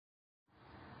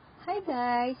Hi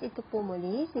guys! Ito po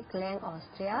muli si Cleng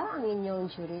Austria, ang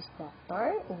inyong Juris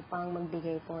Doctor upang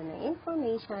magbigay po ng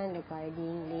information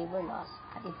regarding labor laws.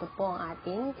 At ito po ang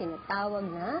ating tinatawag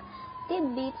na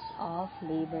tidbits of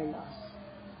labor laws.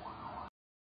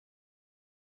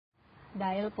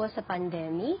 Dahil po sa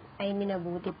pandemic, ay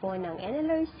minabuti po ng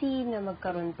NLRC na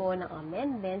magkaroon po ng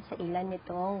amendment sa ilan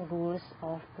nitong rules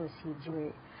of procedure.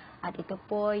 At ito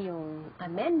po yung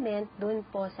amendment dun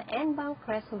po sa NBank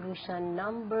Resolution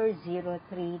number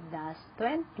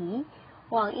 03-20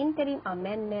 o ang interim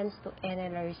amendments to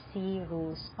NLRC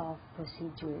Rules of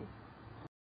Procedure.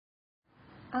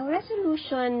 Ang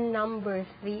resolution number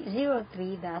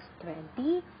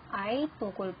 03-20 ay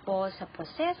tungkol po sa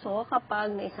proseso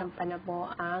kapag naisampa na po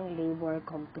ang labor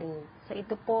complaint. So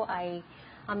ito po ay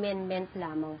amendment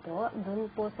lamang po dun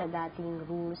po sa dating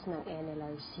rules ng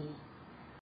NLRC.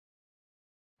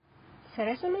 Sa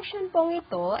resolution pong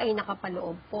ito ay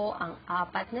nakapaloob po ang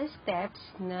 4 na steps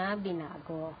na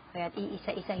binago. Kaya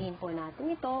iisa-isahin po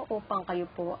natin ito upang kayo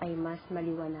po ay mas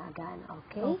maliwanagan.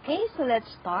 Okay, so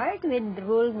let's start with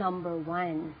rule number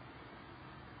 1.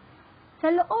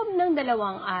 Sa loob ng 2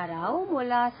 araw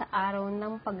mula sa araw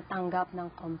ng pagtanggap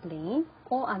ng complaint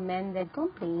o amended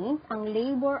complaint, ang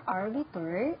labor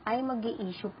arbiter ay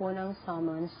mag-i-issue po ng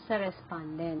summons sa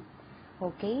respondent.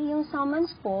 Okay, yung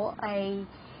summons po ay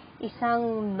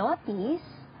isang notice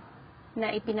na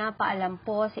ipinapaalam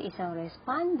po sa isang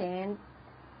respondent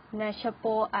na siya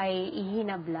po ay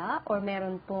ihinabla or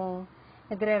meron pong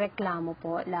nagrereklamo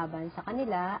po laban sa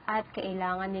kanila at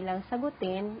kailangan nilang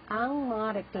sagutin ang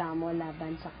mga reklamo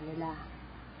laban sa kanila.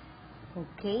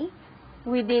 Okay?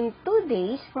 Within 2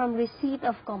 days from receipt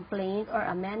of complaint or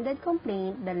amended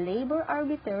complaint, the labor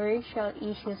arbiter shall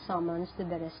issue summons to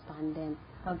the respondent.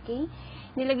 Okay?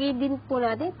 Nilagay din po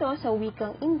natin ito sa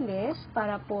wikang English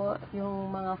para po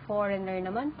yung mga foreigner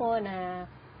naman po na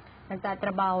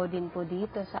nagtatrabaho din po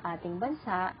dito sa ating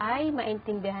bansa ay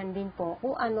maintindihan din po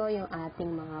kung ano yung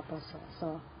ating mga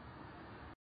proseso.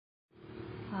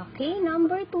 Okay,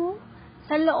 number 2.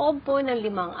 Sa loob po ng 5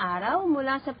 araw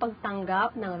mula sa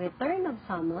pagtanggap ng return of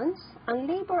summons, ang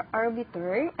labor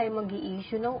arbiter ay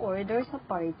mag-i-issue ng order sa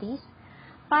parties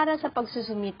para sa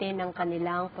pagsusumite ng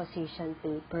kanilang position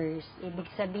papers. Ibig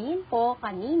sabihin po,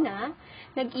 kanina,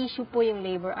 nag-issue po yung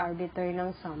labor arbiter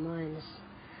ng summons.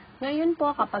 Ngayon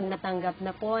po, kapag natanggap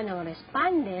na po ng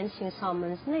respondents yung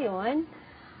summons na yon,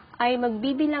 ay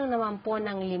magbibilang naman po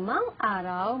ng 5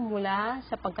 araw mula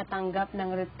sa pagkatanggap ng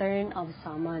return of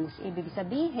summons. Ibig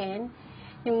sabihin,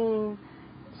 yung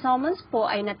summons po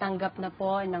ay natanggap na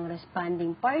po ng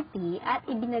responding party at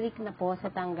ibinalik na po sa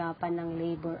tanggapan ng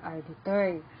labor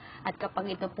arbiter. At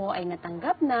kapag ito po ay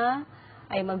natanggap na,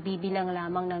 ay magbibilang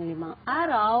lamang ng 5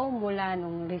 araw mula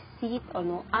nung receipt o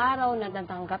nung araw na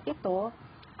natanggap ito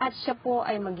at siya po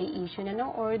ay mag-i-issue na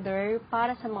ng order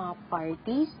para sa mga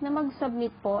parties na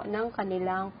mag-submit po ng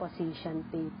kanilang position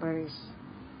papers.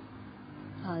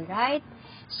 Alright,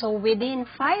 so within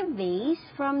 5 days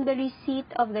from the receipt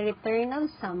of the return of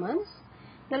summons,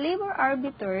 the labor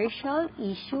arbiter shall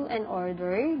issue an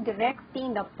order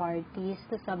directing the parties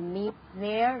to submit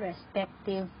their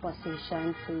respective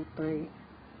position paper.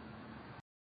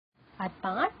 At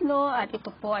pangatlo, at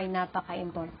ito po ay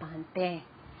napaka-importante.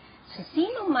 So,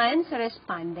 sino man sa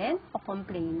respondent o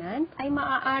complainant ay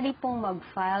maaari pong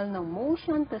mag-file ng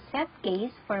motion to set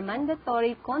case for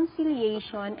mandatory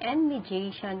conciliation and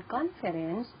mediation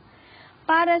conference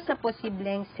para sa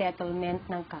posibleng settlement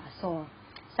ng kaso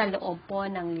sa loob po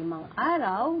ng 5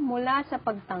 araw mula sa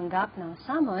pagtanggap ng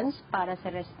summons para sa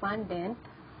respondent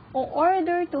o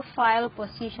order to file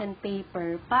position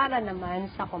paper para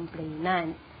naman sa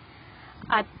complainant.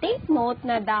 At take note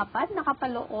na dapat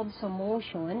nakapaloob sa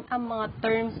motion ang mga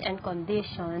terms and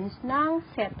conditions ng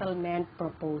settlement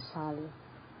proposal.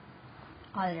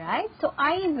 Alright, so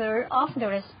either of the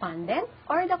respondent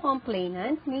or the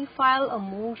complainant may file a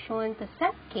motion to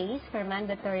set case for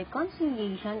mandatory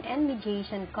conciliation and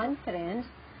mediation conference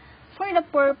for the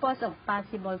purpose of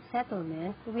possible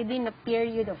settlement within a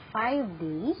period of 5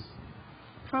 days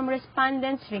from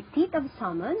respondent's receipt of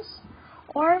summons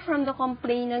or from the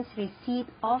complainant's receipt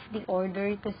of the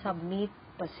order to submit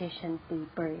position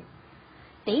paper.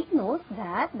 Take note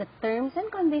that the terms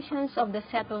and conditions of the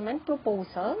settlement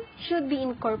proposal should be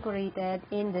incorporated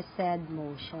in the said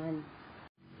motion.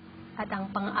 At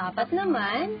ang pang-apat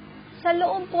naman, sa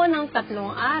loob po ng 3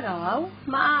 araw,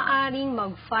 maaaring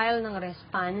mag-file ng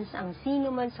response ang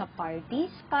sino man sa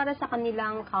parties para sa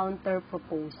kanilang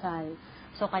counter-proposal.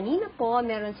 So, kanina po,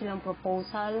 meron silang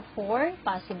proposal for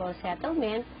possible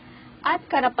settlement at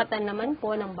karapatan naman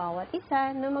po ng bawat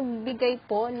isa na magbigay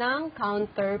po ng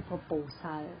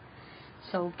counter-proposal.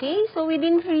 So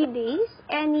within 3 days,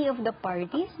 any of the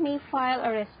parties may file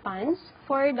a response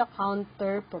for the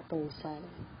counter proposal.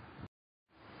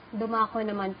 Dumako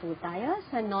naman po tayo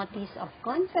sa Notice of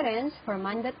Conference for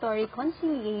Mandatory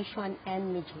Conciliation and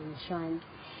Mediation.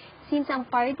 Since ang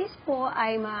parties po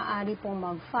ay maaari pong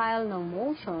mag-file ng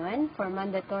motion for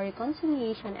mandatory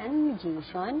conciliation and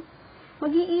mediation,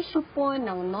 mag-i-issue po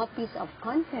ng Notice of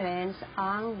Conference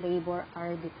ang labor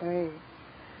arbiter.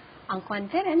 Ang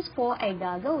conference po ay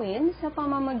gagawin sa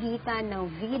pamamagitan ng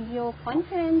video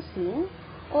conferencing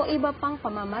o iba pang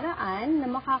pamamaraan na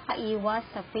makakaiwas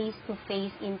sa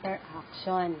face-to-face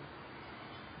interaction.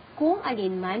 Kung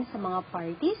alinman sa mga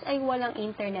parties ay walang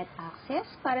internet access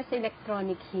para sa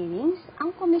electronic hearings,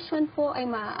 ang komisyon po ay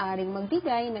maaaring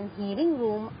magbigay ng hearing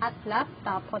room at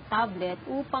laptop o tablet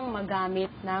upang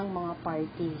magamit ng mga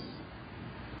parties.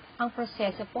 Ang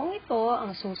proseso pong ito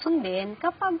ang susundin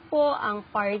kapag po ang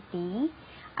party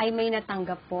ay may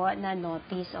natanggap po na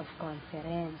notice of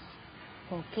conference.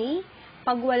 Okay?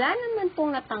 Pag wala naman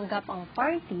pong natanggap ang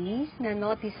parties na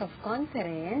notice of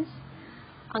conference,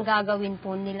 ang gagawin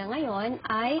po nila ngayon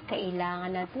ay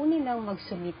kailangan na po nilang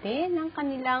magsumite ng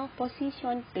kanilang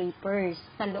position papers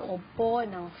sa loob po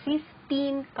ng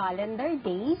 15 calendar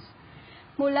days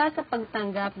mula sa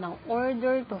pagtanggap ng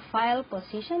order to file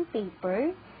position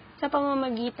paper sa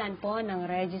pamamagitan po ng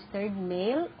registered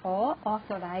mail o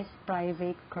authorized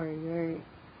private courier.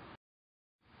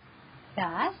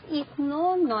 Thus, if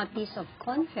no notice of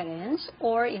conference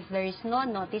or if there is no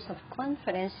notice of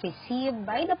conference received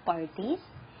by the parties,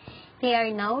 they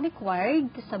are now required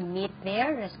to submit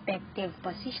their respective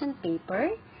position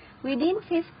paper within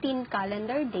 15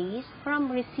 calendar days from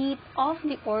receipt of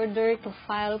the order to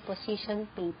file position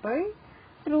paper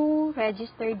through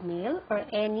registered mail or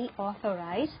any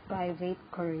authorized private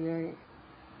courier.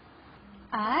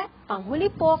 At panghuli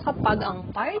po, kapag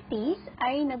ang parties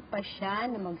ay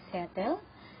nagpasya na mag-settle,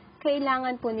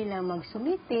 kailangan po nilang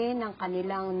magsumite ng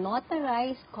kanilang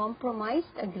notarized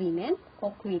compromised agreement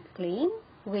o quitclaim,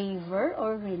 waiver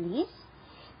or release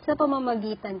sa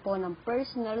pamamagitan po ng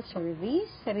personal service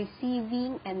sa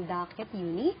receiving and docket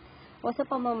unit o sa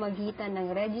pamamagitan ng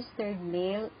registered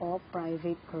mail o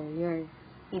private courier.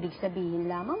 Ibig sabihin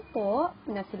lamang po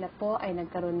na sila po ay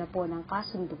nagkaroon na po ng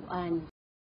kasunduan.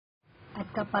 At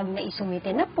kapag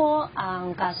naisumite na po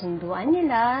ang kasunduan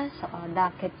nila sa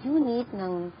docket unit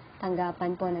ng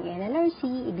tanggapan po ng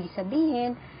NLRC, ibig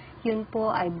sabihin yun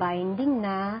po ay binding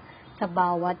na sa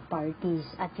bawat parties.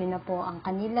 At yun na po ang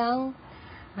kanilang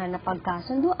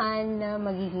napagkasunduan na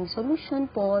magiging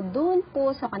solusyon po doon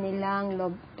po sa kanilang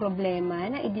problema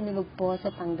na idinulog po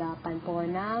sa tanggapan po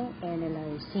ng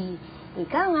NLRC.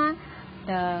 Ika nga,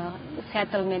 the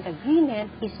settlement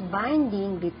agreement is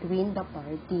binding between the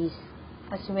parties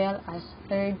as well as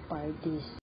third parties.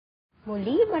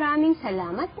 Muli, maraming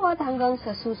salamat po at hanggang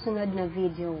sa susunod na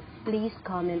video. Please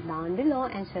comment down below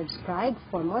and subscribe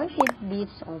for more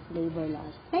tidbits of labor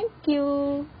laws. Thank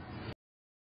you!